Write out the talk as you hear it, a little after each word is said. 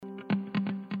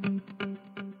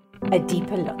A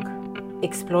deeper look,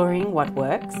 exploring what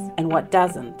works and what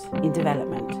doesn't in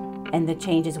development, and the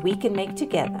changes we can make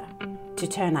together to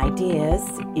turn ideas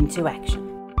into action.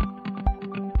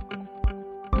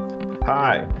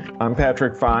 Hi, I'm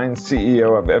Patrick Fine,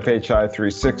 CEO of FHI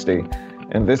 360,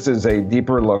 and this is a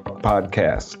Deeper Look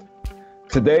podcast.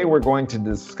 Today we're going to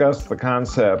discuss the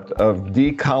concept of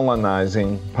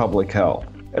decolonizing public health.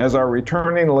 As our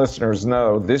returning listeners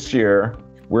know, this year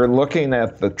we're looking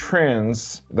at the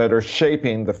trends that are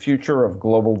shaping the future of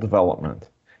global development.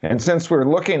 And since we're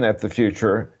looking at the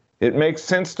future, it makes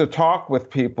sense to talk with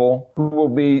people who will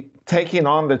be taking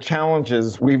on the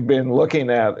challenges we've been looking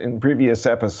at in previous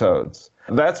episodes.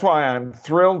 That's why I'm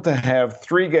thrilled to have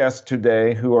three guests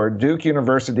today who are Duke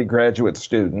University graduate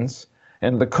students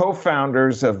and the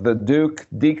co-founders of the Duke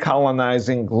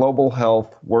Decolonizing Global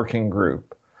Health Working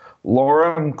Group,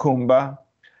 Laura Mkumba,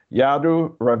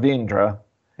 Yadu Raveendran,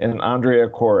 and Andrea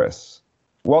Koris.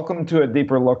 Welcome to a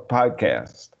Deeper Look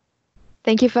podcast.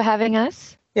 Thank you for having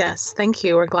us. Yes, thank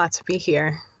you. We're glad to be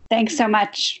here. Thanks so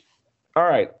much. All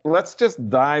right, let's just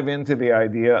dive into the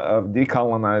idea of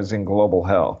decolonizing global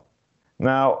health.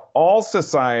 Now, all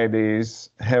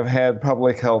societies have had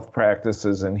public health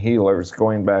practices and healers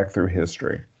going back through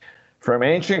history. From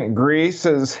ancient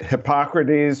Greece's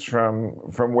Hippocrates, from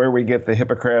where we get the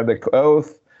Hippocratic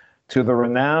Oath, to the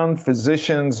renowned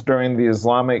physicians during the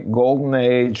Islamic Golden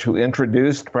Age who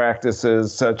introduced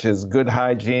practices such as good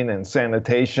hygiene and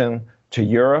sanitation to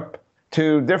Europe,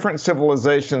 to different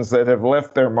civilizations that have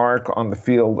left their mark on the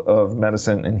field of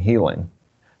medicine and healing.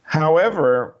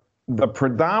 However, the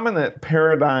predominant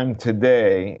paradigm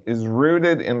today is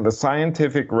rooted in the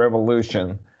scientific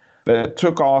revolution that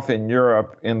took off in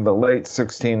Europe in the late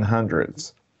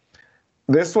 1600s.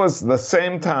 This was the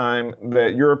same time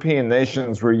that European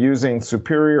nations were using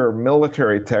superior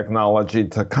military technology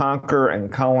to conquer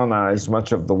and colonize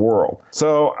much of the world.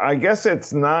 So I guess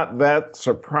it's not that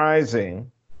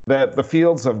surprising that the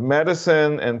fields of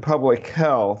medicine and public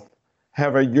health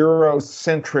have a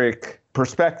Eurocentric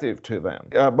perspective to them,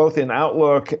 both in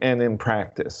outlook and in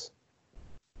practice.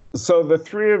 So the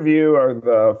three of you are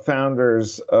the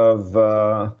founders of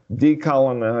the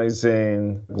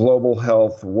Decolonizing Global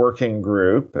Health Working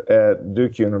Group at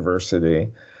Duke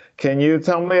University. Can you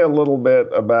tell me a little bit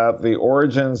about the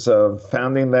origins of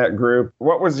founding that group?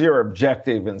 What was your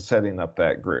objective in setting up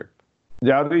that group?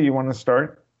 Yadu, you want to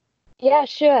start? Yeah,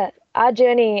 sure. Our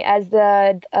journey as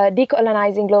the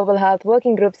Decolonizing Global Health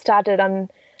Working Group started on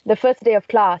the first day of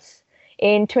class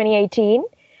in 2018.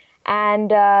 And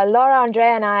Laura,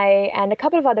 Andrea, and I, and a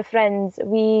couple of other friends,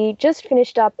 we just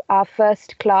finished up our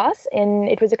first class. And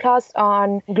it was a class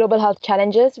on global health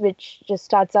challenges, which just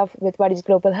starts off with what is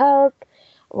global health,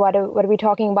 what are we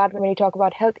talking about when we talk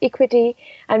about health equity.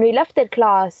 And we left that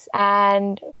class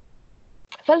and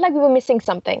felt like we were missing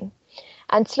something.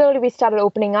 And slowly we started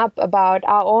opening up about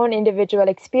our own individual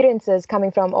experiences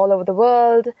coming from all over the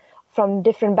world, from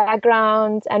different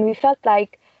backgrounds. And we felt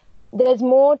like there's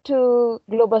more to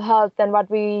global health than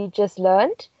what we just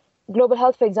learned. Global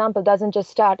health, for example, doesn't just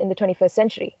start in the 21st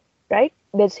century, right?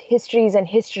 There's histories and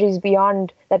histories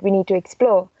beyond that we need to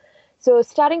explore. So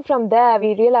starting from there,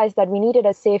 we realized that we needed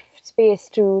a safe space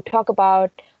to talk about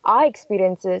our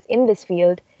experiences in this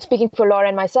field. Speaking for Laura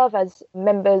and myself as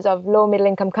members of low middle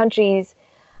income countries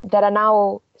that are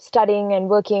now studying and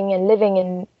working and living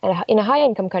in a high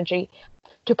income country,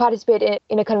 to participate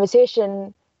in a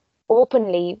conversation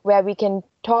openly where we can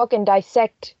talk and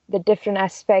dissect the different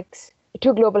aspects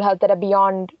to global health that are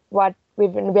beyond what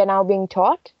we're now being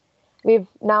taught. We've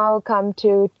now come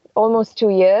to almost 2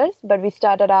 years, but we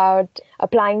started out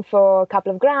applying for a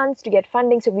couple of grants to get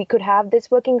funding so we could have this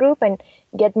working group and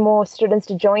get more students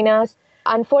to join us.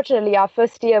 Unfortunately, our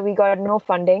first year, we got no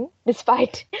funding,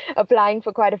 despite applying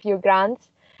for quite a few grants.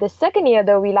 The second year,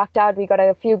 though, we lucked out. We got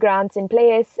a few grants in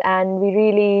place, and we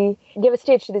really gave a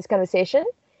stage to this conversation.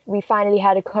 We finally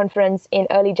had a conference in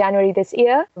early January this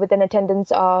year with an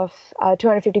attendance of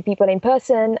 250 people in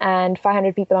person and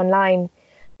 500 people online.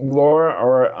 Laura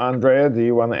or Andrea, do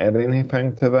you want to add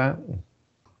anything to that?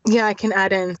 Yeah, I can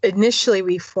add in. Initially,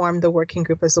 we formed the working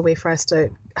group as a way for us to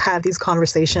have these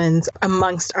conversations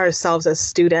amongst ourselves as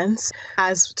students.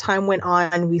 As time went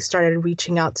on, we started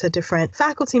reaching out to different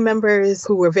faculty members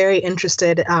who were very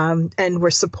interested and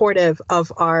were supportive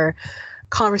of our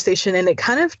conversation. And it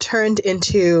kind of turned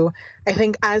into I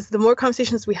think as the more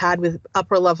conversations we had with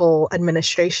upper level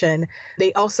administration,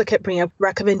 they also kept bringing up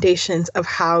recommendations of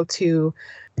how to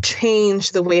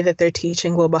change the way that they're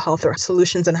teaching global health or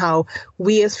solutions and how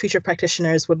we as future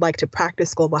practitioners would like to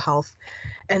practice global health.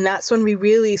 And that's when we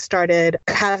really started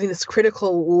having this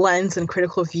critical lens and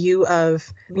critical view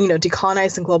of,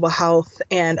 decolonizing global health.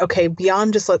 And okay,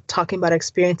 beyond just talking about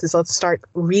experiences, let's start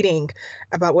reading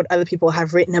about what other people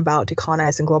have written about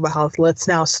decolonizing global health. Let's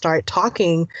now start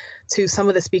talking to some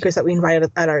of the speakers that we invited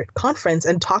at our conference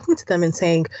and talking to them and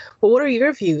saying, well, what are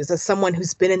your views as someone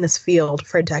who's been in this field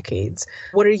for decades?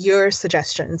 What are your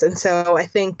suggestions? And so I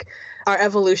think our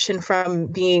evolution from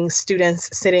being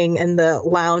students sitting in the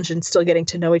lounge and still getting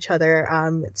to know each other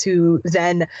to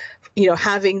then,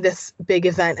 having this big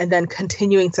event and then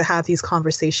continuing to have these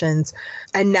conversations.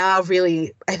 And now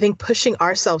really, I think pushing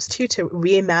ourselves to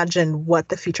reimagine what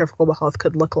the future of global health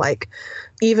could look like,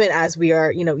 even as we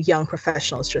are, young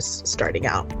professionals just starting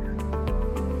out.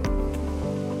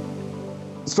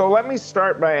 So let me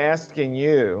start by asking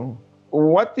you,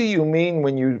 what do you mean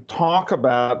when you talk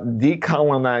about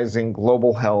decolonizing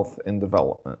global health and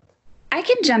development? I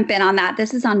can jump in on that.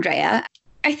 This is Andrea.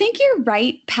 I think you're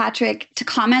right, Patrick, to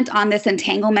comment on this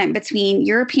entanglement between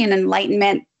European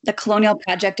Enlightenment, the colonial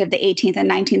project of the 18th and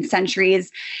 19th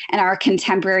centuries, and our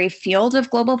contemporary field of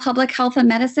global public health and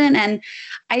medicine. And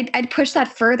I'd push that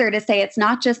further to say it's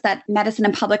not just that medicine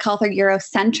and public health are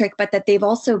Eurocentric, but that they've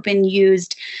also been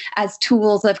used as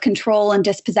tools of control and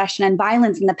dispossession and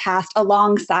violence in the past,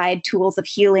 alongside tools of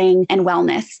healing and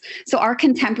wellness. So our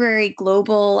contemporary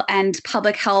global and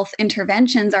public health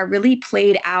interventions are really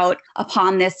played out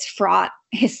upon this fraught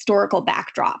historical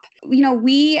backdrop.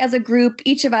 We as a group,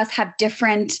 each of us have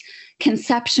different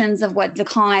conceptions of what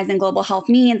decolonizing global health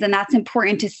means. And that's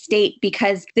important to state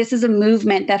because this is a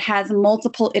movement that has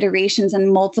multiple iterations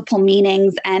and multiple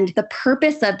meanings. And the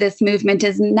purpose of this movement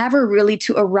is never really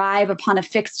to arrive upon a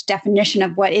fixed definition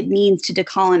of what it means to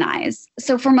decolonize.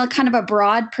 So from a kind of a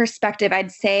broad perspective,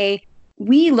 I'd say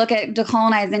we look at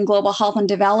decolonizing global health and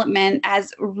development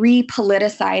as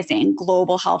repoliticizing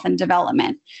global health and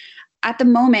development. At the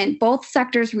moment, both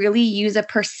sectors really use a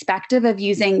perspective of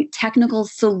using technical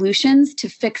solutions to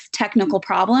fix technical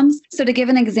problems. So to give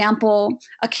an example,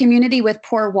 a community with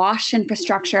poor wash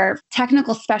infrastructure,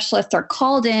 technical specialists are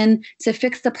called in to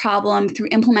fix the problem through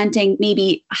implementing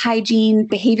maybe hygiene,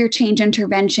 behavior change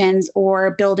interventions,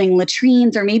 or building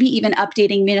latrines, or maybe even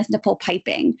updating municipal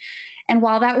piping. And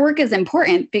while that work is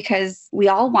important because we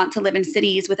all want to live in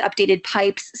cities with updated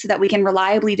pipes so that we can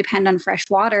reliably depend on fresh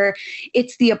water,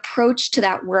 it's the approach to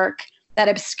that work that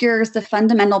obscures the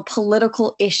fundamental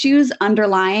political issues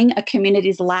underlying a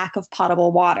community's lack of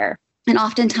potable water. And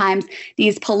oftentimes,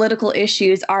 these political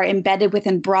issues are embedded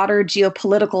within broader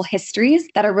geopolitical histories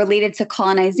that are related to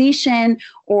colonization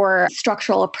or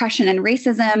structural oppression and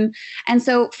racism. And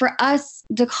so for us,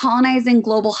 decolonizing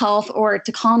global health or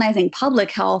decolonizing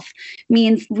public health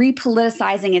means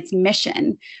repoliticizing its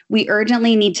mission. We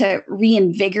urgently need to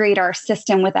reinvigorate our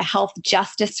system with a health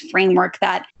justice framework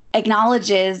that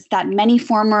acknowledges that many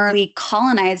formerly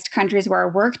colonized countries where our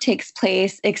work takes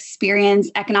place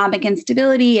experience economic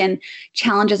instability and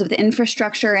challenges with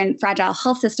infrastructure and fragile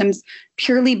health systems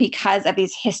purely because of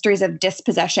these histories of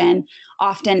dispossession,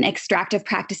 often extractive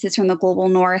practices from the global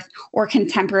north or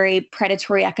contemporary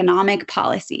predatory economic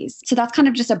policies. So that's kind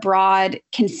of just a broad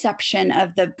conception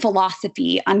of the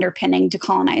philosophy underpinning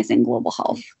decolonizing global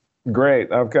health.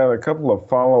 Great. I've got a couple of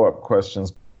follow-up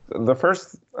questions. The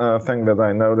first thing that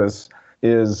I notice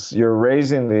is you're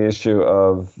raising the issue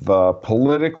of the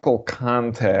political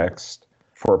context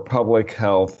for public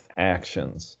health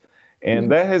actions. And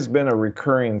that has been a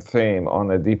recurring theme on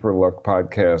the Deeper Look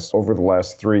podcast over the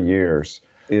last 3 years.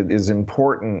 It is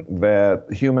important that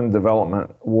human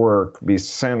development work be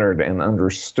centered and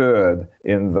understood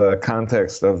in the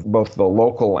context of both the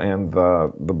local and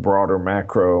the broader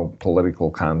macro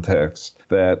political context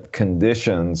that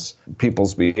conditions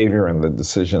people's behavior and the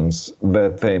decisions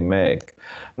that they make.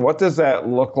 What does that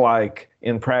look like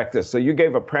in practice? So you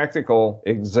gave a practical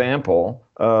example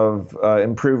of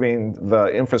improving the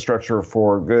infrastructure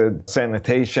for good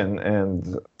sanitation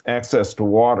and access to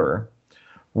water.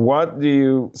 What do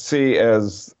you see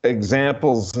as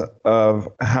examples of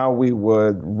how we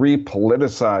would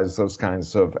repoliticize those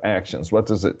kinds of actions? What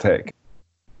does it take?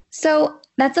 So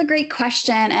that's a great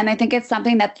question. And I think it's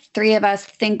something that the three of us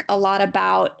think a lot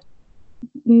about,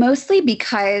 mostly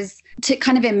because to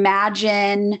kind of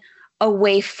imagine a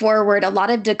way forward, a lot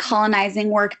of decolonizing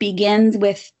work begins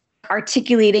with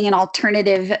articulating an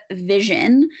alternative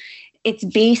vision it's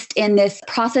based in this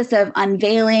process of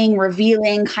unveiling,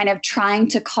 revealing, kind of trying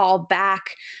to call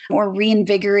back or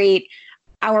reinvigorate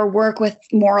our work with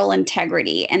moral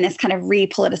integrity and this kind of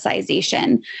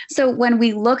repoliticization. So when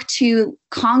we look to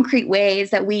concrete ways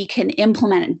that we can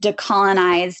implement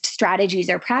decolonized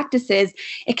strategies or practices,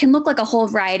 it can look like a whole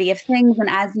variety of things. And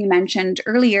as you mentioned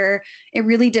earlier, it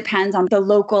really depends on the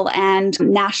local and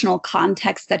national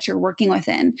context that you're working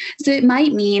within. So it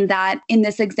might mean that in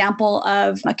this example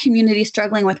of a community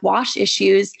struggling with WASH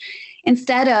issues,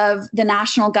 instead of the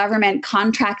national government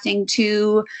contracting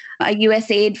to a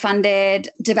USAID-funded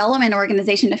development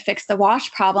organization to fix the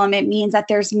WASH problem, it means that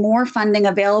there's more funding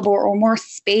available or more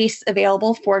space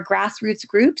available for grassroots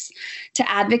groups to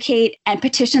advocate and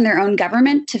petition their own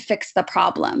government to fix the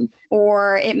problem.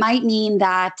 Or it might mean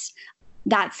that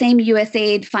that same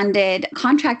USAID-funded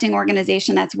contracting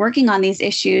organization that's working on these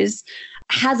issues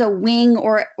has a wing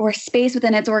or space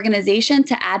within its organization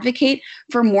to advocate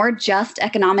for more just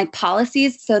economic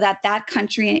policies so that that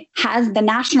country has the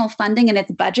national funding in its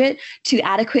budget to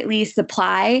adequately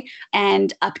supply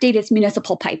and update its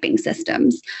municipal piping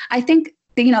systems. I think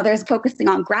there's focusing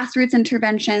on grassroots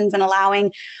interventions and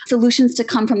allowing solutions to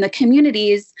come from the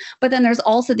communities. But then there's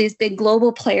also these big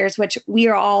global players, which we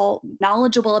are all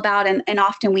knowledgeable about and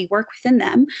often we work within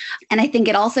them. And I think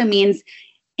it also means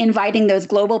inviting those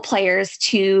global players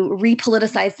to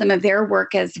repoliticize some of their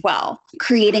work as well,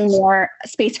 creating more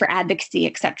space for advocacy,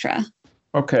 et cetera.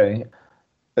 Okay.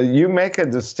 You make a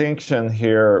distinction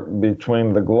here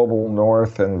between the global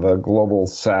north and the global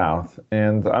south.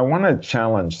 And I want to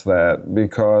challenge that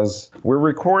because we're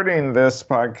recording this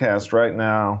podcast right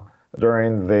now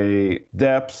during the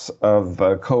depths of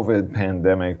the COVID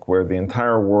pandemic, where the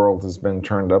entire world has been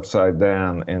turned upside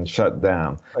down and shut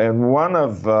down. And one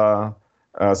of the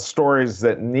stories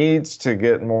that needs to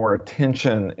get more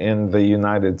attention in the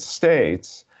United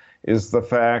States is the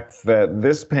fact that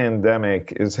this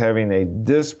pandemic is having a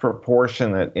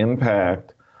disproportionate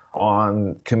impact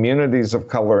on communities of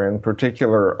color, in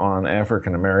particular on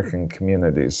African American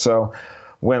communities. So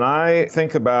when I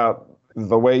think about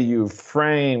the way you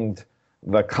framed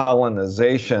the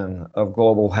colonization of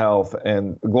global health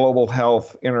and global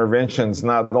health interventions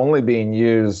not only being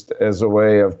used as a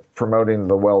way of promoting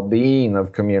the well-being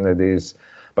of communities,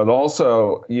 but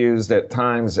also used at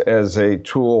times as a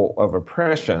tool of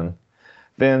oppression,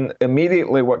 then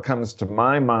immediately what comes to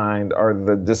my mind are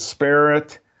the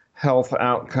disparate health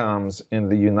outcomes in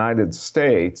the United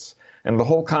States and the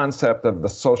whole concept of the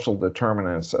social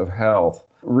determinants of health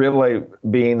really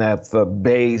being at the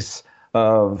base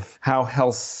of how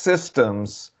health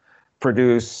systems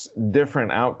produce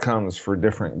different outcomes for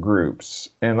different groups.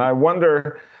 And I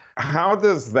wonder, how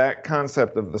does that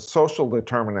concept of the social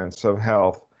determinants of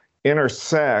health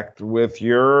intersect with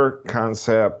your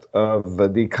concept of the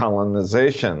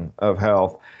decolonization of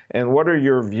health? And what are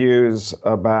your views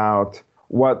about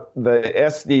what the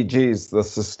SDGs, the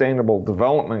Sustainable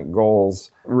Development Goals,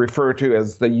 refer to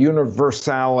as the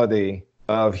universality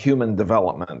of human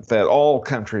development, that all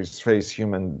countries face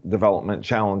human development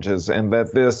challenges, and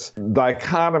that this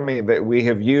dichotomy that we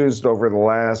have used over the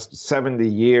last 70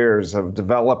 years of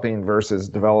developing versus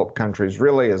developed countries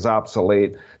really is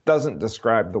obsolete, doesn't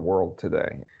describe the world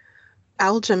today?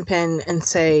 I'll jump in and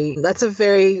say that's a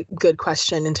very good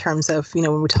question in terms of,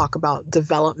 when we talk about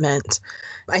development.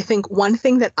 I think one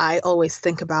thing that I always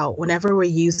think about whenever we're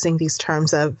using these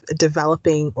terms of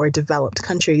developing or developed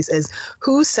countries is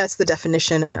who sets the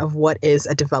definition of what is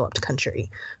a developed country?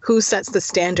 Who sets the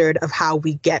standard of how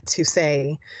we get to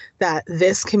say that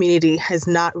this community has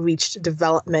not reached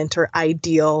development or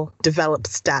ideal developed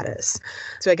status?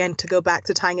 So again, to go back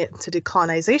to tying it to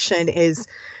decolonization is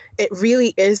it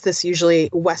really is this usually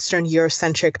Western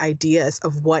Eurocentric ideas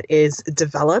of what is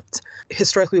developed.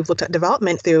 Historically, we've looked at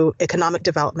development through economic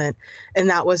development, and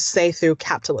that was, say, through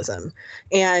capitalism.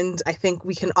 And I think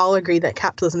we can all agree that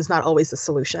capitalism is not always the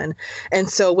solution. And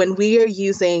so when we are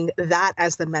using that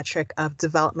as the metric of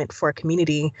development for a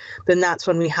community, then that's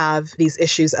when we have these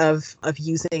issues of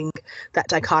using that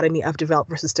dichotomy of developed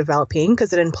versus developing,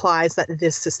 because it implies that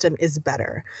this system is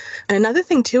better. And another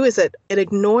thing, too, is that it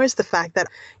ignores the fact that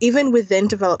even within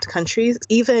developed countries,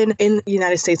 even in the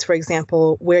United States, for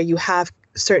example, where you have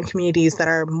certain communities that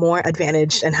are more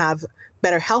advantaged and have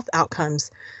better health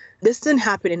outcomes, this didn't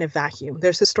happen in a vacuum.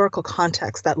 There's historical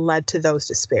context that led to those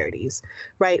disparities,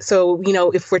 right? So,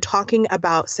 if we're talking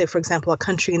about, say, for example, a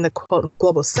country in the quote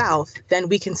global South, then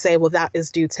we can say, well, that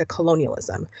is due to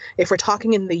colonialism. If we're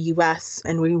talking in the US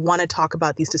and we want to talk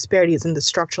about these disparities and the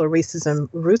structural racism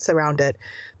roots around it,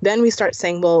 then we start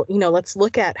saying, well, let's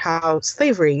look at how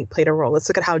slavery played a role. Let's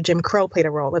look at how Jim Crow played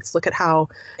a role. Let's look at how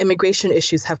immigration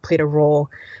issues have played a role.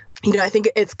 I think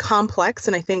it's complex,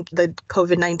 and I think the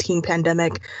COVID-19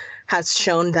 pandemic has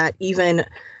shown that even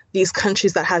these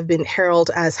countries that have been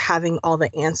heralded as having all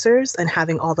the answers and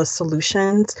having all the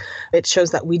solutions, it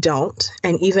shows that we don't.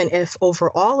 And even if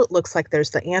overall it looks like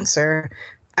there's the answer,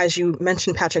 as you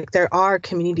mentioned, Patrick, there are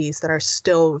communities that are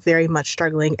still very much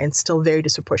struggling and still very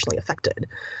disproportionately affected,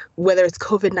 whether it's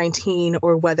COVID-19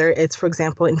 or whether it's, for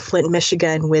example, in Flint,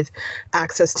 Michigan, with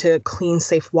access to clean,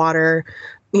 safe water,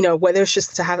 whether it's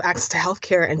just to have access to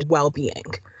healthcare and well-being.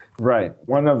 Right.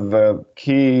 One of the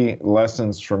key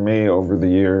lessons for me over the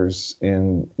years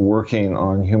in working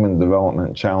on human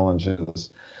development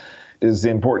challenges is the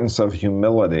importance of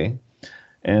humility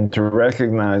and to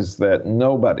recognize that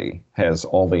nobody has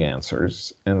all the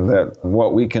answers, and that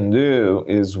what we can do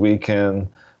is we can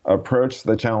approach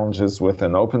the challenges with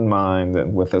an open mind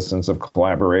and with a sense of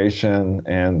collaboration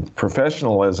and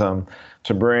professionalism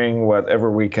to bring whatever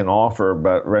we can offer,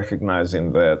 but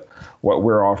recognizing that what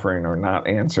we're offering are not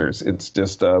answers. It's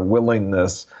just a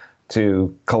willingness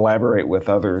to collaborate with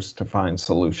others to find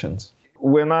solutions.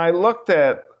 When I looked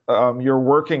at your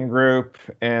working group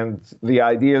and the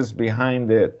ideas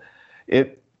behind it,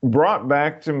 it brought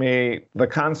back to me the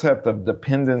concept of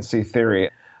dependency theory,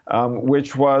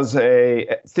 which was a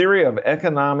theory of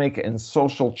economic and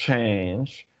social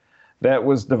change that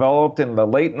was developed in the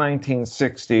late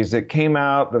 1960s. It came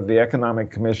out of the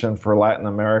Economic Commission for Latin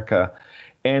America,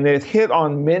 and it hit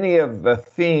on many of the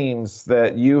themes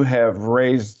that you have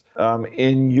raised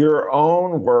in your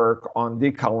own work on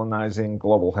decolonizing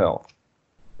global health.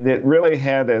 It really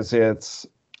had as its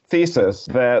thesis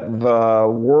that the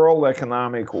world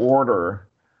economic order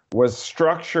was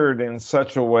structured in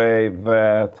such a way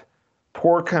that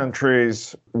poor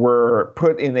countries were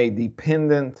put in a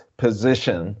dependent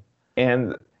position,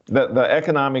 and that the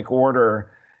economic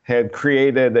order had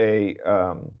created a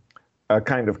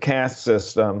kind of caste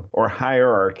system or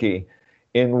hierarchy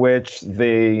in which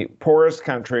the poorest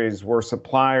countries were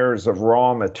suppliers of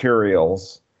raw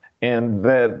materials, and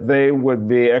that they would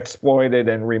be exploited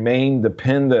and remain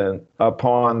dependent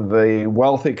upon the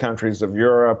wealthy countries of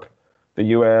Europe, the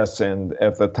US, and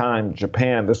at the time,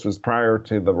 Japan. This was prior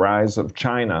to the rise of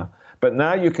China. But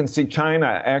now you can see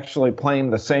China actually playing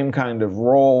the same kind of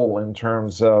role in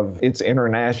terms of its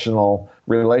international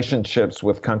relationships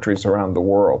with countries around the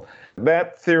world.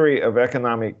 That theory of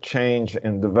economic change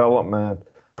and development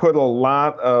put a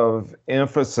lot of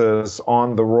emphasis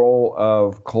on the role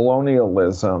of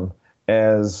colonialism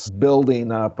as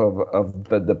building up of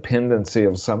the dependency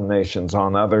of some nations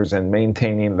on others and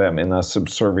maintaining them in a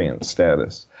subservient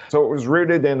status. So it was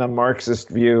rooted in a Marxist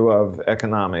view of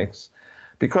economics.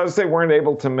 Because they weren't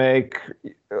able to make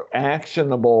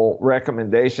actionable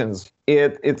recommendations,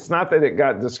 it's not that it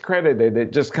got discredited,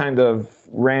 it just kind of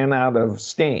ran out of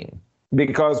steam.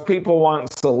 Because people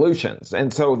want solutions.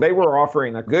 And so they were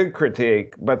offering a good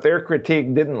critique, but their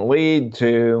critique didn't lead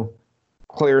to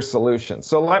clear solutions.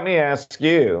 So let me ask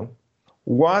you,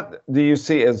 what do you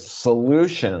see as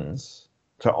solutions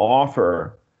to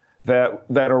offer that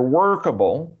are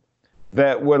workable,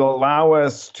 that would allow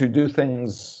us to do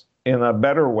things in a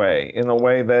better way, in a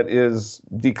way that is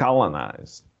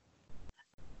decolonized?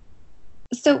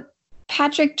 So,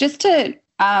 Patrick, just to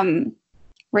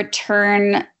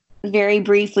return very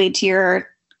briefly to your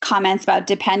comments about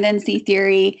dependency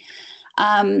theory,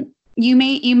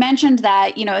 you mentioned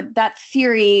that that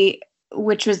theory,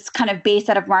 which was kind of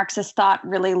based out of Marxist thought,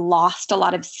 really lost a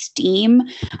lot of steam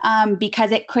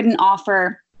because it couldn't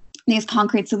offer these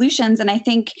concrete solutions. And I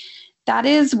think that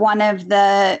is one of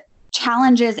the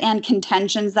challenges and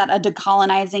contentions that a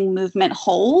decolonizing movement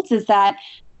holds, is that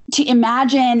to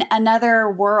imagine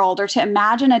another world or to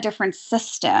imagine a different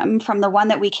system from the one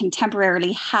that we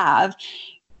contemporarily have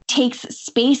takes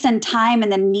space and time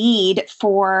and the need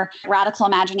for radical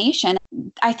imagination.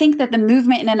 I think that the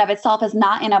movement in and of itself is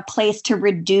not in a place to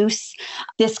reduce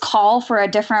this call for a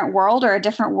different world or a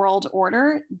different world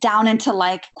order down into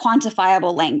like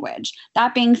quantifiable language.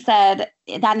 That being said,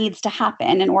 that needs to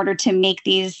happen in order to make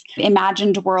these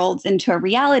imagined worlds into a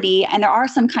reality. And there are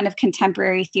some kind of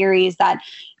contemporary theories that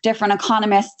different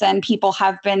economists and people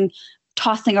have been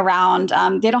tossing around.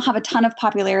 They don't have a ton of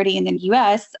popularity in the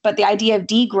US, but the idea of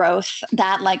degrowth,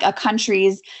 that like a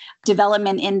country's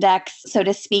development index, so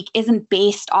to speak, isn't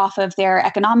based off of their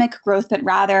economic growth, but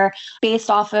rather based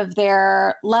off of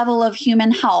their level of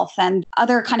human health and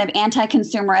other kind of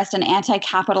anti-consumerist and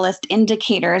anti-capitalist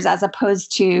indicators, as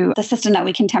opposed to the system that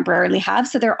we contemporarily have.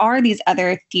 So there are these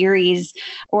other theories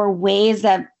or ways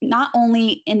that not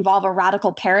only involve a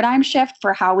radical paradigm shift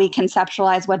for how we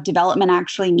conceptualize what development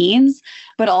actually means,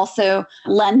 but also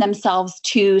lend themselves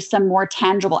to some more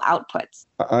tangible outputs.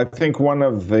 I think one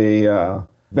of the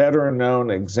better known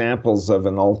examples of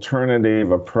an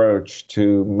alternative approach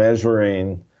to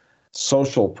measuring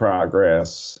social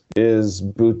progress is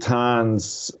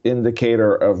Bhutan's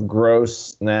indicator of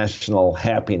gross national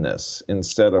happiness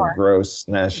instead of gross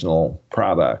national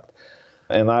product.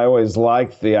 And I always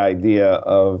liked the idea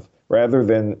of, rather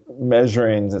than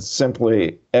measuring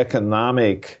simply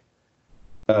economic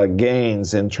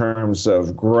gains in terms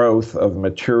of growth of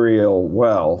material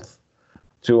wealth,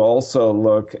 to also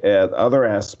look at other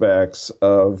aspects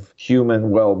of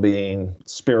human well-being,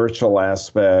 spiritual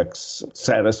aspects,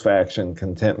 satisfaction,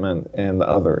 contentment, and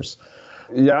others.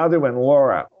 Yadu and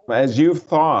Laura, as you've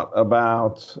thought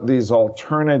about these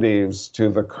alternatives to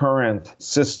the current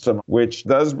system, which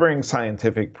does bring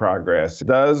scientific progress,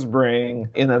 does bring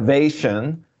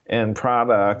innovation and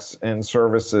products and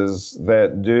services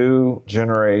that do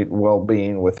generate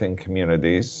well-being within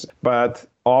communities, but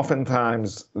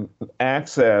oftentimes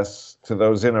access to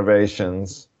those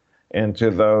innovations and to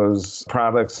those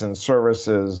products and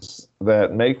services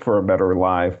that make for a better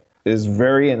life is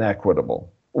very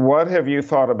inequitable. What have you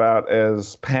thought about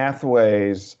as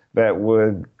pathways that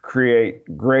would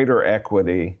create greater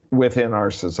equity within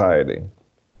our society?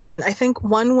 I think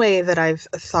one way that I've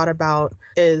thought about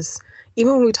is,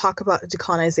 even when we talk about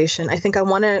decolonization, I think I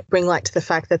want to bring light to the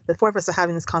fact that the four of us are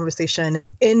having this conversation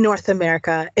in North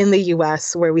America, in the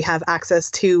US, where we have access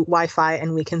to Wi-Fi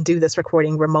and we can do this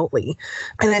recording remotely.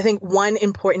 And I think one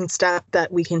important step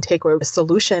that we can take, or a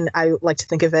solution, I like to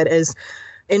think of it, is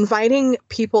inviting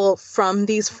people from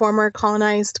these former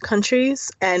colonized countries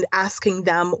and asking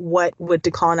them what would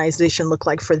decolonization look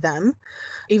like for them.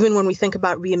 Even when we think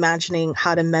about reimagining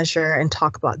how to measure and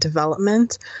talk about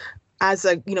development, as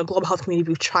a global health community,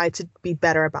 we've tried to be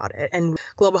better about it. And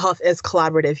global health is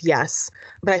collaborative, yes.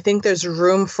 But I think there's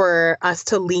room for us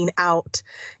to lean out,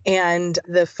 and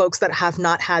the folks that have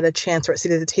not had a chance or a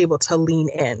seat at the table to lean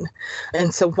in.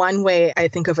 And so one way I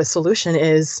think of a solution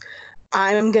is,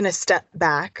 I'm going to step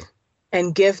back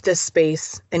and give this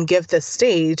space and give this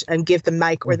stage and give the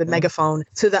mic or the megaphone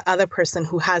to the other person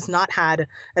who has not had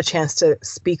a chance to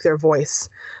speak their voice.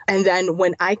 And then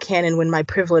when I can, and when my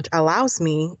privilege allows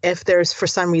me, if there's for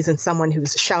some reason someone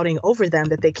who's shouting over them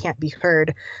that they can't be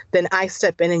heard, then I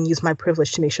step in and use my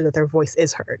privilege to make sure that their voice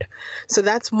is heard. So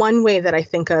that's one way that I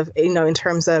think of, in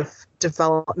terms of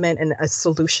development and a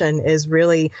solution, is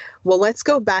really, well, let's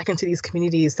go back into these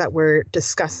communities that we're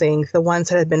discussing, the ones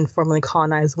that have been formerly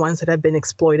colonized, ones that have been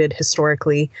exploited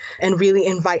historically, and really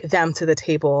invite them to the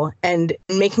table, and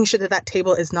making sure that that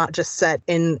table is not just set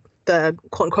in the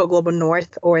quote unquote global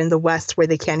north or in the west where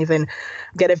they can't even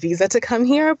get a visa to come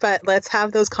here, but let's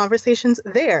have those conversations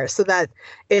there so that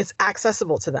it's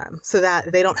accessible to them, so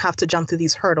that they don't have to jump through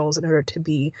these hurdles in order to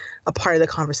be a part of the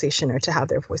conversation or to have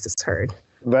their voices heard.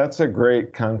 That's a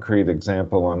great concrete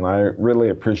example, and I really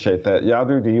appreciate that.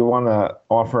 Yadu, do you want to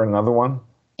offer another one?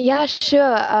 Yeah,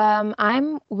 sure.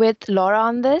 I'm with Laura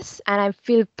on this, and I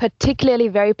feel particularly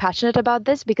very passionate about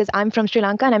this because I'm from Sri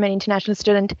Lanka and I'm an international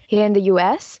student here in the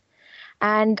US.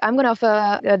 And I'm going to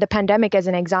offer the pandemic as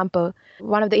an example.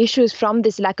 One of the issues from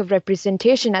this lack of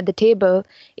representation at the table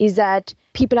is that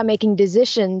people are making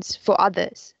decisions for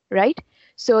others, right?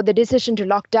 So the decision to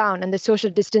lock down and the social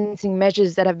distancing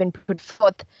measures that have been put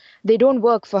forth, they don't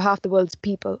work for half the world's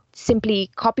people.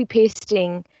 Simply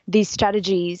copy-pasting these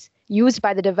strategies used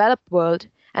by the developed world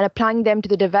and applying them to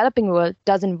the developing world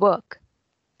doesn't work.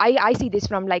 I see this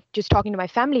from just talking to my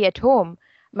family at home.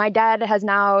 My dad has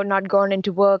now not gone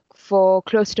into work for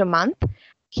close to a month.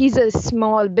 He's a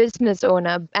small business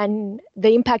owner, and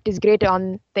the impact is greater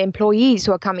on the employees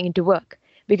who are coming into work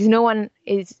because no one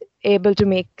is able to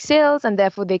make sales and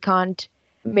therefore they can't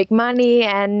make money.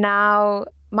 And now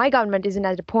my government isn't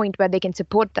at a point where they can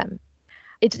support them.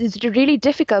 It's really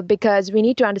difficult because we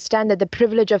need to understand that the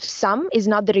privilege of some is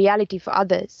not the reality for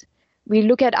others. We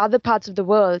look at other parts of the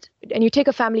world and you take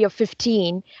a family of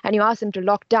 15 and you ask them to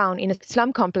lock down in a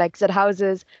slum complex that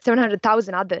houses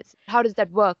 700,000 others. How does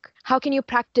that work? How can you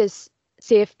practice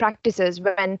safe practices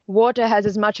when water has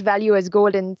as much value as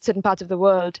gold in certain parts of the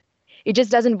world? It just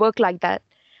doesn't work like that.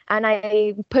 And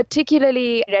I'm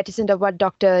particularly reticent of what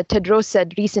Dr. Tedros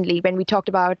said recently when we talked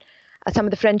about some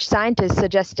of the French scientists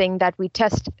suggesting that we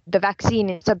test the vaccine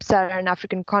in sub-Saharan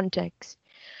African context.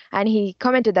 And he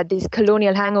commented that this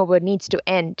colonial hangover needs to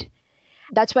end.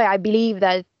 That's why I believe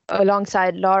that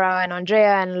alongside Laura and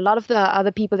Andrea and a lot of the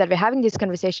other people that we're having this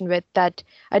conversation with, that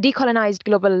a decolonized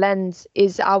global lens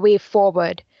is our way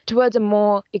forward towards a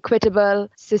more equitable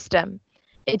system.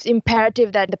 It's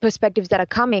imperative that the perspectives that are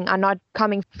coming are not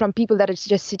coming from people that are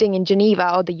just sitting in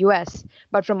Geneva or the US,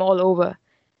 but from all over.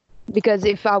 Because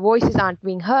if our voices aren't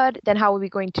being heard, then how are we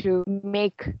going to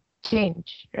make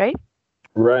change, right?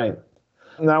 Right.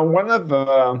 Now, one of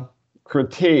the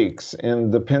critiques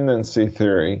in dependency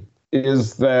theory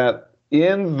is that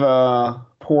in the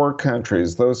poor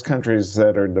countries, those countries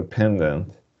that are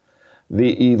dependent,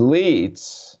 the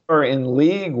elites are in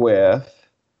league with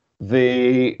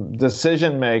the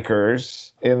decision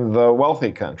makers in the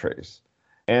wealthy countries.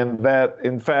 And that,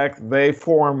 in fact, they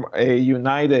form a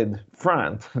united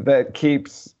front that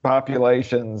keeps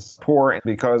populations poor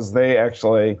because they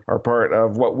actually are part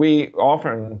of what we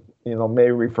often,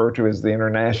 may refer to as the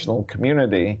international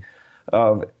community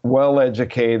of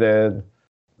well-educated,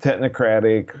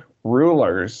 technocratic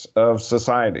rulers of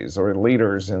societies or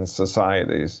leaders in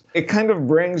societies. It kind of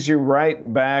brings you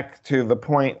right back to the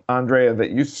point, Andrea, that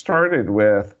you started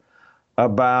with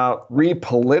about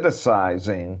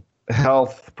repoliticizing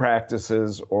health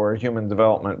practices or human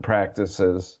development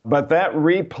practices. But that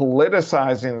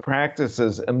repoliticizing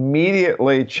practices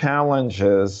immediately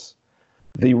challenges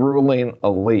the ruling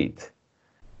elite.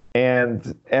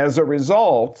 And as a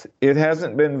result, it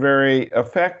hasn't been very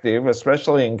effective,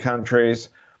 especially in countries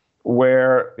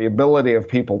where the ability of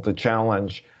people to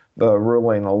challenge the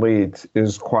ruling elite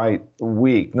is quite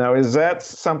weak. Now, is that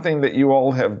something that you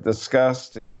all have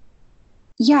discussed?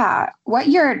 Yeah, what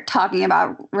you're talking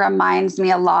about reminds me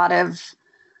a lot of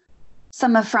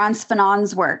some of Frantz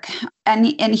Fanon's work. And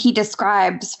he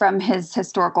describes from his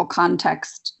historical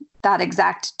context that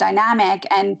exact dynamic.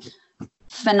 And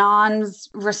Fanon's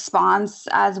response,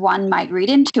 as one might read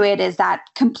into it, is that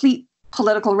complete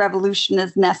political revolution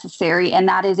is necessary, and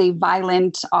that is a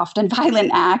violent, often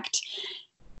violent act.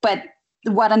 But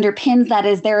what underpins that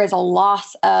is there is a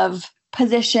loss of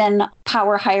position,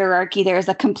 power hierarchy. There is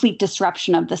a complete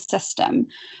disruption of the system.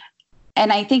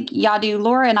 And I think Yadu,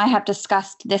 Laura, and I have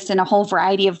discussed this in a whole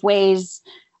variety of ways.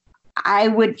 I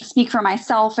would speak for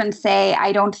myself and say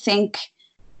I don't think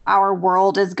our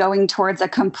world is going towards a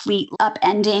complete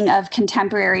upending of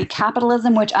contemporary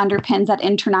capitalism, which underpins that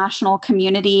international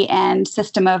community and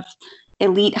system of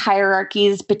elite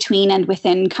hierarchies between and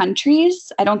within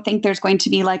countries. I don't think there's going to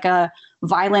be like a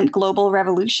violent global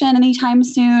revolution anytime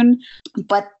soon,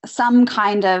 but some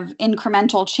kind of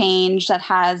incremental change that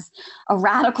has a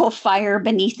radical fire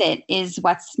beneath it is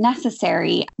what's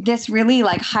necessary. This really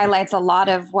highlights a lot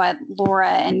of what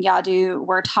Laura and Yadu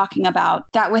were talking about,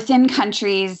 that within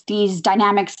countries, these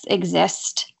dynamics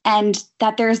exist and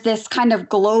that there's this kind of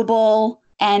global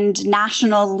and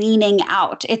national leaning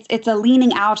out. It's a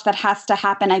leaning out that has to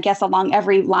happen, I guess, along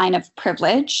every line of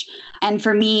privilege. And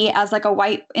for me, as a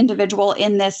white individual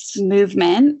in this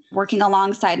movement, working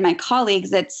alongside my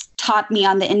colleagues, it's taught me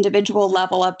on the individual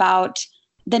level about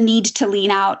the need to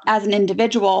lean out as an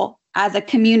individual, as a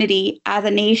community, as a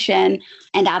nation,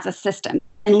 and as a system.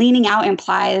 And leaning out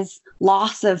implies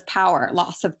loss of power,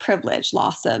 loss of privilege,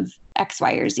 loss of X,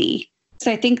 Y, or Z.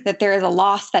 So I think that there is a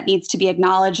loss that needs to be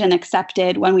acknowledged and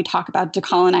accepted when we talk about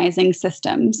decolonizing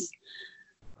systems.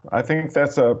 I think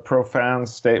that's a profound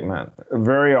statement.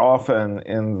 Very often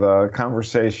in the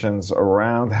conversations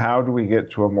around how do we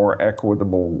get to a more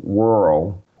equitable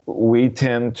world, we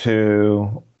tend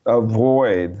to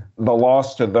avoid the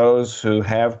loss to those who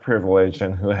have privilege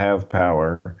and who have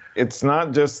power. It's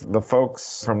not just the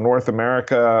folks from North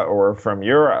America or from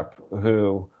Europe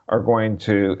who are going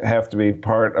to have to be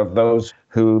part of those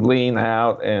who lean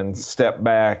out and step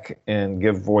back and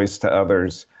give voice to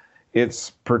others. It's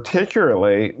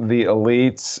particularly the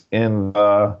elites in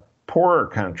the poorer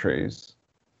countries.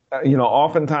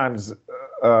 Oftentimes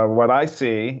what I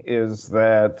see is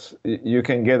that you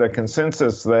can get a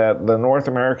consensus that the North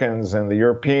Americans and the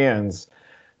Europeans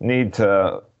need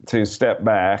to step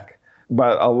back,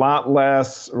 but a lot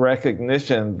less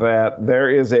recognition that there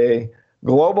is a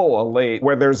global elite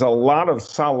where there's a lot of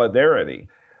solidarity.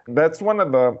 That's one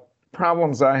of the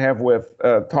problems I have with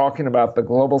talking about the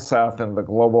global South and the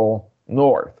global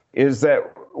North, is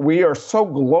that we are so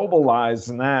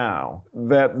globalized now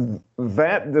that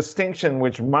that distinction,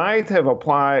 which might have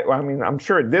applied, I'm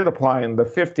sure it did apply in the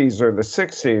 50s or the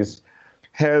 60s,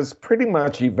 has pretty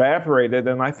much evaporated.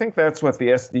 And I think that's what the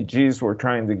SDGs were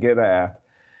trying to get at.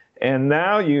 And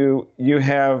now you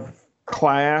have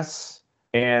class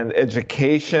and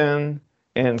education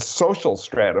and social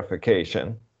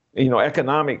stratification,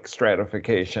 economic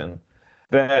stratification,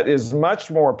 that is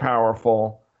much more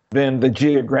powerful than the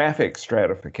geographic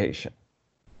stratification.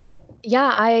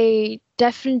 Yeah, I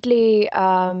definitely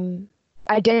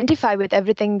identify with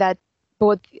everything that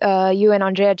both you and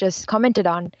Andrea just commented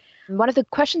on. One of the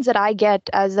questions that I get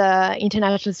as an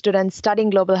international student studying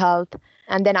global health,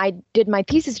 and then I did my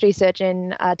thesis research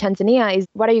in Tanzania, is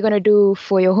what are you going to do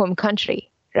for your home country,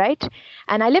 right?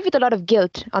 And I live with a lot of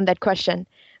guilt on that question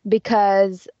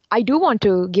because I do want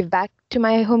to give back to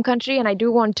my home country and I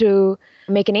do want to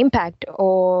make an impact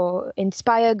or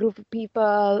inspire a group of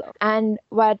people. And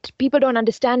what people don't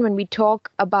understand when we talk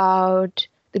about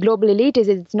the global elite is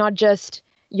it's not just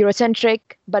Eurocentric,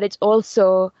 but it's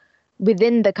also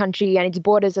within the country and its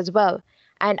borders as well.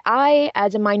 And I,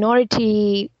 as a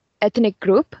minority ethnic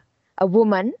group, a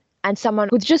woman, and someone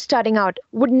who's just starting out,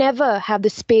 would never have the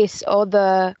space or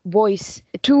the voice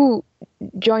to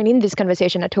join in this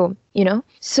conversation at home,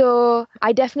 So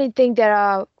I definitely think there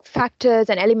are factors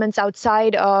and elements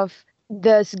outside of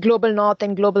this global north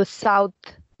and global south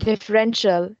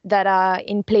differential that are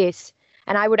in place.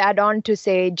 And I would add on to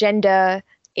say gender,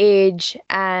 age,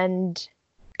 and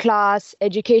class,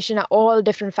 education are all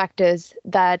different factors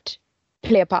that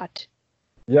play a part.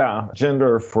 Yeah,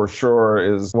 gender for sure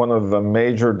is one of the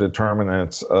major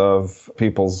determinants of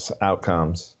people's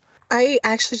outcomes. I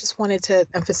actually just wanted to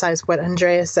emphasize what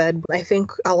Andrea said. I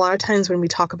think a lot of times when we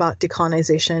talk about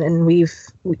decolonization, and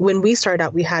when we started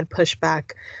out, we had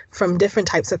pushback from different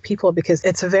types of people because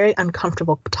it's a very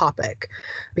uncomfortable topic,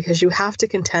 because you have to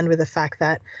contend with the fact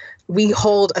that we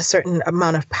hold a certain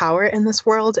amount of power in this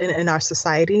world and in our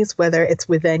societies, whether it's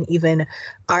within even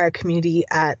our community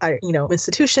at our,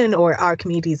 institution or our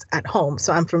communities at home.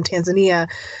 So I'm from Tanzania,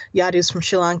 Yadu's from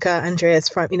Sri Lanka, Andrea's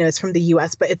from, it's from the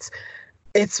US, but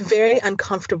it's very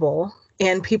uncomfortable.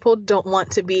 And people don't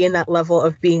want to be in that level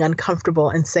of being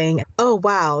uncomfortable and saying, oh,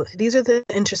 wow, these are the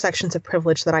intersections of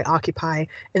privilege that I occupy.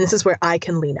 And this is where I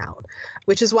can lean out,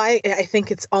 which is why I think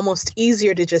it's almost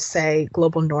easier to just say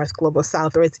global north, global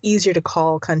south, or it's easier to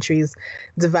call countries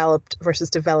developed versus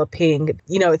developing.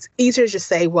 It's easier to just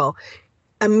say, well,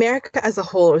 America as a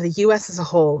whole or the US as a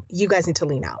whole, you guys need to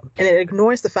lean out. And it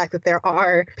ignores the fact that there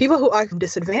are people who are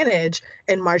disadvantaged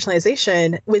and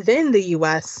marginalization within the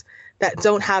US that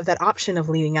don't have that option of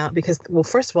leaning out because, well,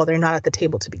 first of all, they're not at the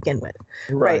table to begin with,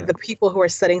 right? The people who are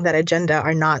setting that agenda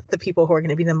are not the people who are going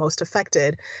to be the most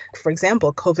affected. For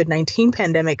example, COVID-19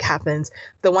 pandemic happens.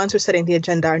 The ones who are setting the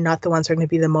agenda are not the ones who are going to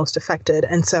be the most affected.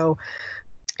 And so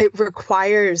it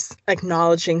requires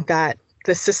acknowledging that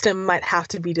the system might have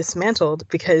to be dismantled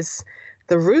because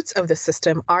the roots of the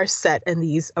system are set in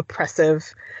these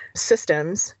oppressive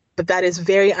systems. But that is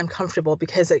very uncomfortable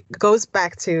because it goes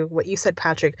back to what you said,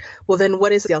 Patrick. Well, then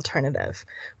what is the alternative,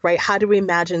 right? How do we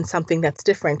imagine something that's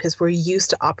different because we're used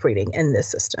to operating in this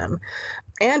system?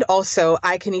 And also,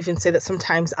 I can even say that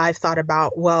sometimes I've thought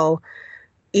about, well,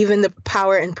 even the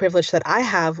power and privilege that I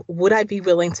have, would I be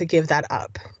willing to give that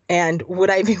up? And would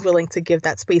I be willing to give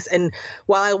that space? And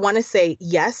while I want to say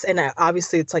yes, and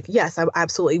obviously it's like, yes, I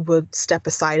absolutely would step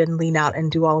aside and lean out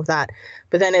and do all of that.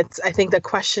 But then I think the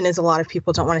question is a lot of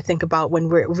people don't want to think about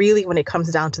when it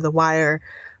comes down to the wire,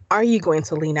 are you going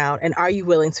to lean out? And are you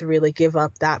willing to really give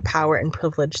up that power and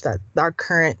privilege that our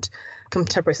current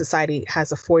contemporary society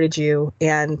has afforded you?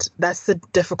 And that's the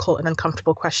difficult and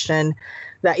uncomfortable question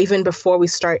that even before we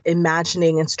start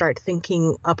imagining and start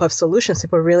thinking up of solutions,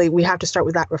 we have to start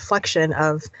with that reflection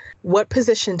of what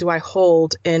position do I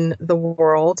hold in the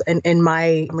world and in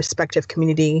my respective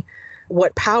community?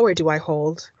 What power do I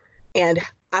hold? And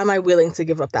am I willing to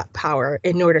give up that power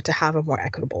in order to have a more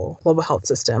equitable global health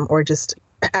system or just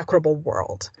an equitable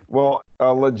world? Well,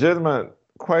 a legitimate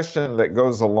question that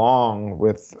goes along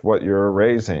with what you're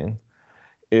raising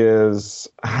is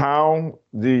how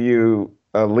do you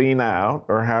lean out,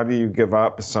 or how do you give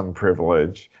up some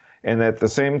privilege and at the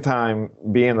same time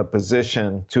be in a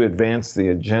position to advance the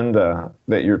agenda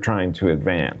that you're trying to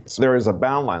advance? There is a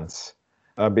balance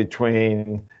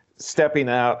between stepping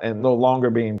out and no longer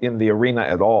being in the arena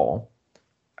at all.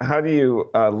 How do you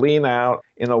lean out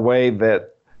in a way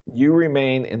that you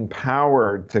remain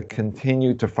empowered to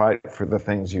continue to fight for the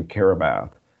things you care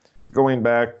about? Going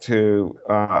back to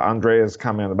Andrea's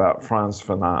comment about Frantz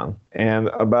Fanon and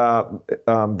about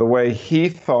the way he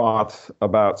thought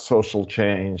about social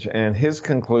change, and his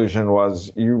conclusion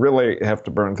was you really have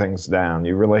to burn things down.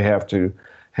 You really have to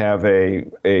have a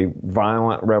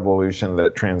violent revolution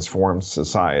that transforms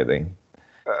society.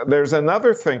 There's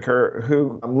another thinker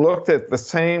who looked at the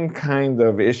same kind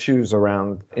of issues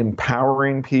around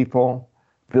empowering people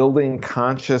building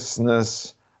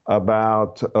consciousness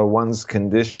about one's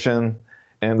condition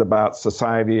and about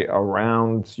society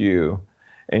around you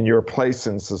and your place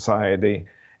in society,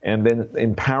 and then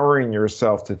empowering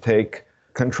yourself to take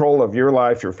control of your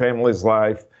life, your family's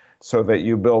life, so that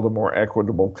you build a more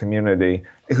equitable community,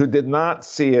 who did not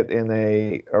see it in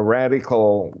a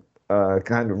radical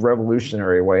kind of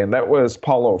revolutionary way. And that was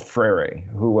Paulo Freire,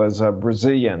 who was a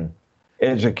Brazilian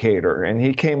educator. And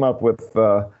he came up with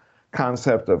the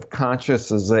concept of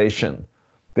consciousization,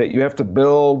 that you have to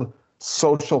build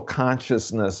social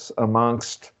consciousness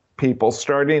amongst people,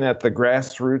 starting at the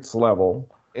grassroots level,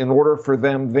 in order for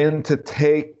them then to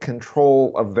take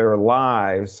control of their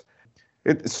lives.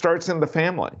 It starts in the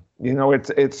family. You know,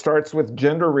 it starts with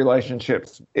gender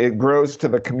relationships. It grows to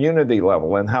the community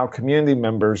level and how community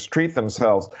members treat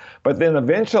themselves. But then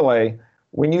eventually,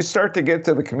 when you start to get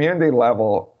to the community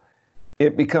level,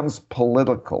 it becomes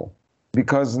political,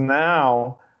 because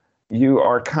now you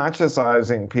are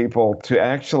consciousizing people to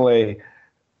actually,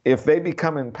 if they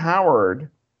become empowered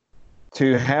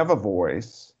to have a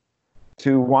voice,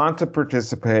 to want to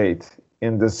participate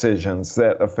in decisions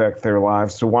that affect their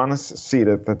lives, to want a seat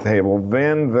at the table,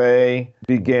 then they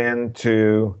begin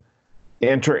to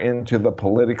enter into the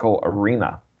political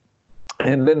arena.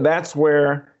 And then that's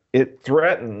where it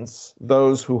threatens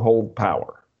those who hold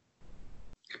power.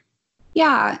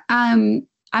 Yeah, I'm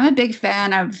a big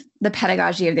fan of the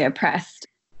pedagogy of the oppressed,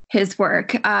 his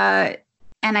work. And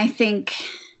I think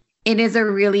it is a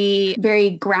really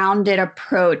very grounded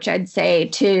approach, I'd say,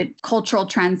 to cultural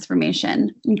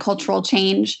transformation and cultural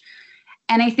change.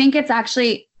 And I think it's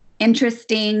actually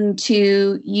interesting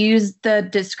to use the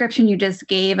description you just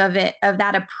gave of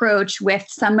that approach with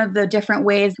some of the different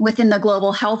ways within the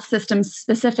global health system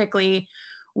specifically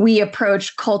we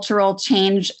approach cultural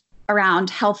change around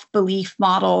health belief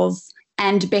models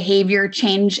and behavior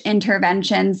change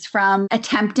interventions, from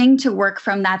attempting to work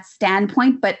from that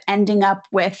standpoint, but ending up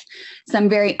with some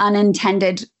very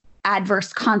unintended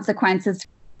adverse consequences.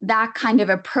 That kind of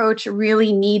approach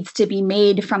really needs to be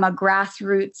made from a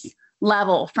grassroots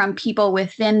level, from people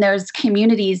within those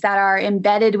communities that are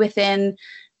embedded within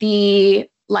the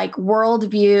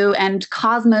worldview and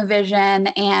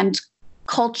cosmovision and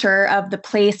culture of the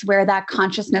place where that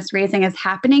consciousness raising is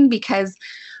happening. Because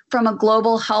from a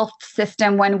global health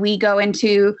system, when we go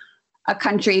into a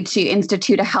country to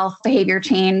institute a health behavior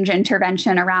change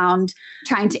intervention around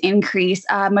trying to increase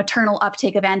maternal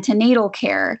uptake of antenatal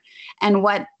care, and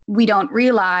what we don't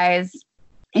realize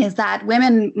is that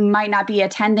women might not be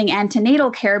attending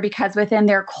antenatal care because within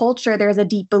their culture, there's a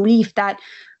deep belief that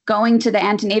going to the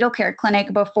antenatal care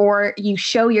clinic before you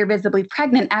show you're visibly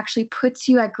pregnant actually puts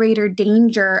you at greater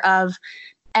danger of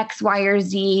X, Y, or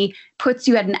Z, puts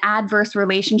you at an adverse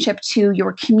relationship to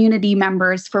your community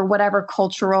members for whatever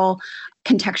cultural,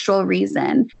 contextual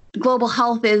reason. Global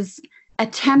health is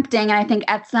attempting, and I think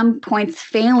at some points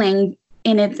failing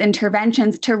in its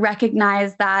interventions, to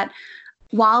recognize that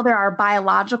while there are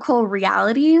biological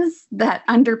realities that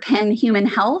underpin human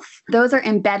health, those are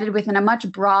embedded within a much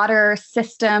broader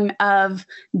system of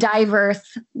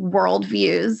diverse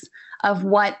worldviews of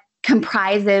what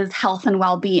comprises health and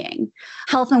well-being.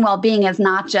 Health and well-being is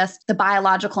not just the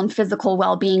biological and physical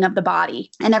well-being of the body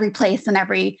in every place and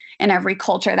every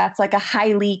culture. That's like a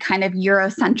highly kind of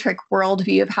Eurocentric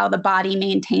worldview of how the body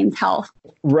maintains health.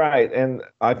 Right. And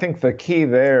I think the key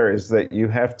there is that you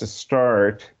have to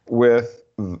start with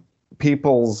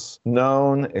people's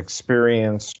known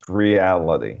experienced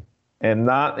reality and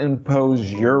not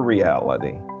impose your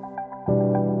reality.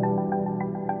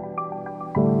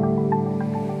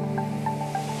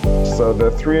 So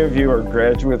the three of you are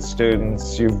graduate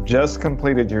students. You've just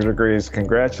completed your degrees.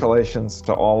 Congratulations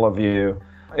to all of you.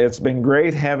 It's been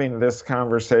great having this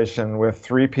conversation with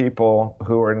three people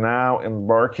who are now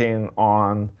embarking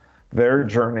on their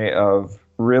journey of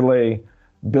really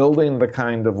building the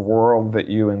kind of world that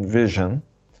you envision.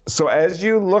 So as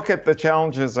you look at the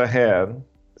challenges ahead,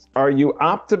 are you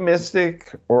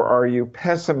optimistic or are you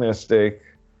pessimistic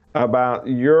about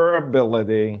your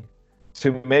ability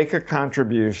to make a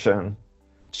contribution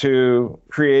to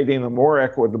creating a more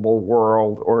equitable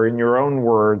world, or in your own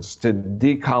words, to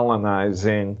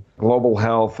decolonizing global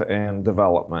health and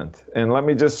development? And let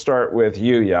me just start with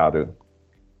you, Yadu.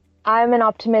 I'm an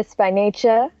optimist by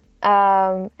nature,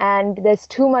 and there's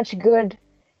too much good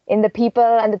in the people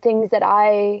and the things that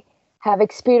I have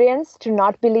experienced to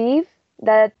not believe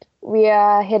that we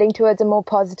are heading towards a more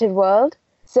positive world.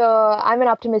 So I'm an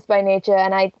optimist by nature,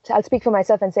 and I'll speak for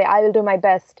myself and say I will do my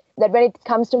best that when it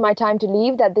comes to my time to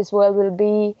leave, that this world will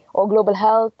be, or global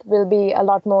health will be, a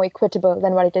lot more equitable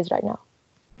than what it is right now.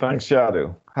 Thanks,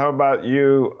 Yadu. How about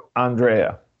you,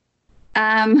 Andrea?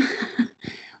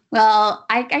 Well,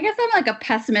 I guess I'm like a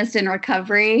pessimist in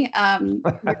recovery.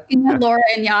 Laura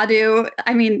and Yadu,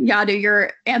 Yadu,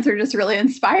 your answer just really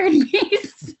inspired me.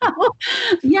 So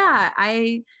yeah,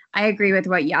 I agree with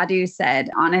what Yadu said.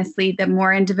 Honestly, the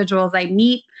more individuals I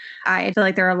meet, I feel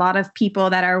like there are a lot of people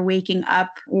that are waking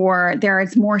up, or there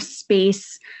is more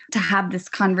space to have this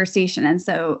conversation. And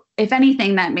so if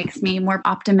anything, that makes me more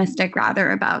optimistic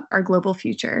rather about our global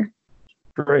future.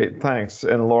 Great, thanks.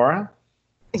 And Laura?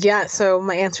 Yeah, so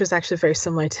my answer is actually very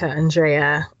similar to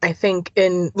Andrea. I think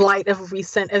in light of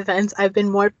recent events, I've been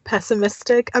more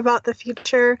pessimistic about the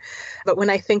future. But when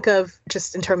I think of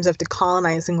just in terms of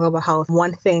decolonizing global health,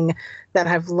 one thing that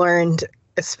I've learned,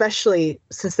 especially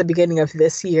since the beginning of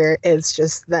this year, is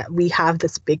just that we have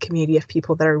this big community of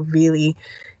people that are really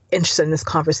interested in this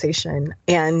conversation.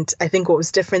 And I think what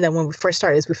was different than when we first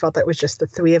started is we felt that it was just the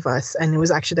three of us. And it was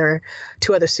actually there were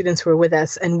two other students who were with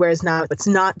us. And whereas now it's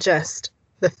not just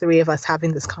the three of us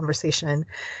having this conversation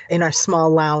in our small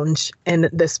lounge in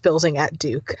this building at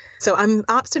Duke. So I'm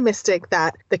optimistic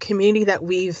that the community that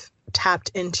we've tapped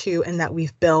into and that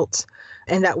we've built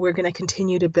and that we're going to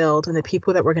continue to build and the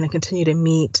people that we're going to continue to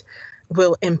meet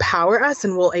will empower us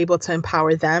and we'll able to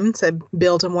empower them to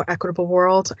build a more equitable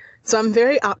world. So I'm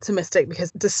very optimistic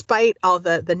because despite all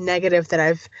the negative that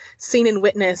I've seen and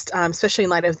witnessed, especially in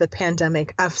light of the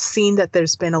pandemic, I've seen that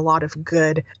there's been a lot of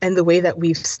good and the way that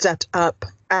we've stepped up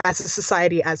as a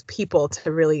society, as people,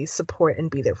 to really support and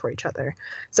be there for each other.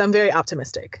 So I'm very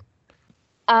optimistic.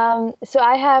 So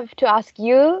I have to ask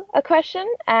you a question.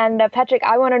 And Patrick,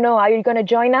 I want to know, are you going to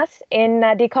join us in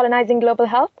Decolonizing Global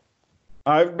Health?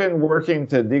 I've been working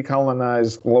to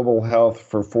decolonize global health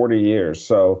for 40 years.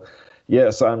 So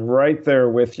yes, I'm right there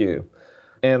with you.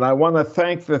 And I want to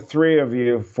thank the three of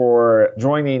you for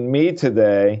joining me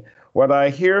today. What I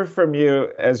hear from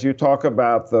you as you talk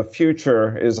about the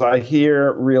future is I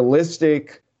hear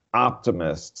realistic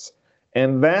optimists.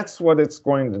 And that's what it's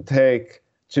going to take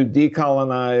to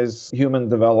decolonize human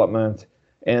development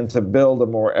and to build a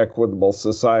more equitable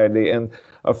society. And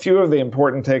a few of the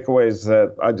important takeaways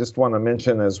that I just want to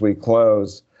mention as we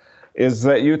close is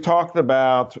that you talked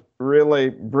about really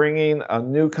bringing a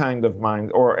new kind of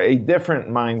mind or a different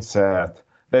mindset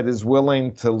that is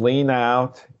willing to lean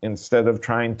out instead of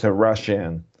trying to rush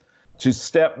in, to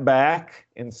step back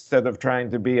instead of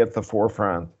trying to be at the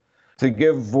forefront, to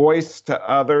give voice to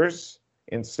others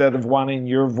instead of wanting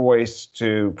your voice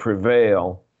to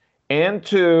prevail, and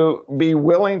to be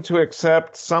willing to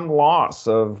accept some loss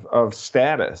of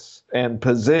status and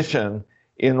position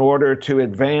in order to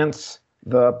advance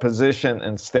the position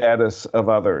and status of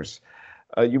others.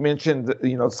 You mentioned,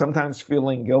 sometimes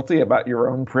feeling guilty about your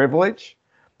own privilege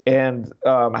and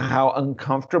how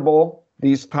uncomfortable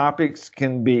these topics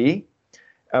can be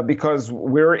because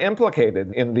we're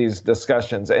implicated in these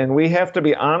discussions, and we have to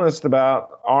be honest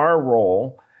about our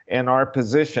role and our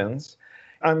positions.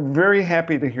 I'm very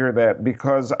happy to hear that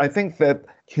because I think that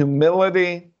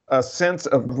humility, a sense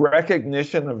of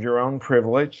recognition of your own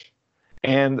privilege,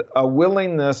 and a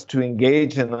willingness to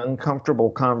engage in uncomfortable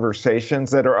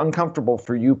conversations that are uncomfortable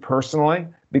for you personally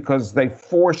because they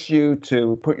force you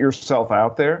to put yourself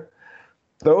out there,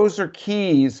 those are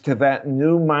keys to that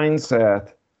new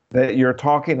mindset that you're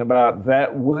talking about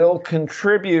that will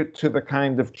contribute to the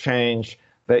kind of change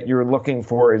that you're looking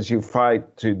for as you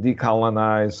fight to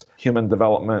decolonize human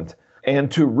development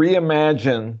and to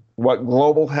reimagine what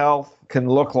global health can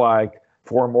look like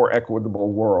for a more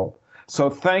equitable world. So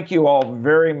thank you all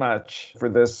very much for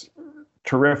this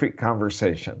terrific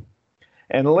conversation.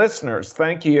 And listeners,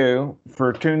 thank you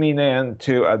for tuning in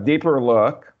to A Deeper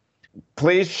Look.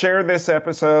 Please share this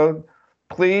episode.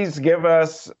 Please give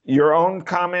us your own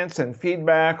comments and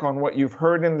feedback on what you've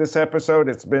heard in this episode.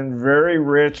 It's been very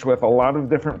rich with a lot of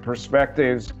different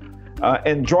perspectives.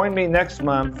 And join me next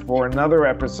month for another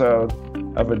episode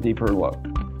of A Deeper Look.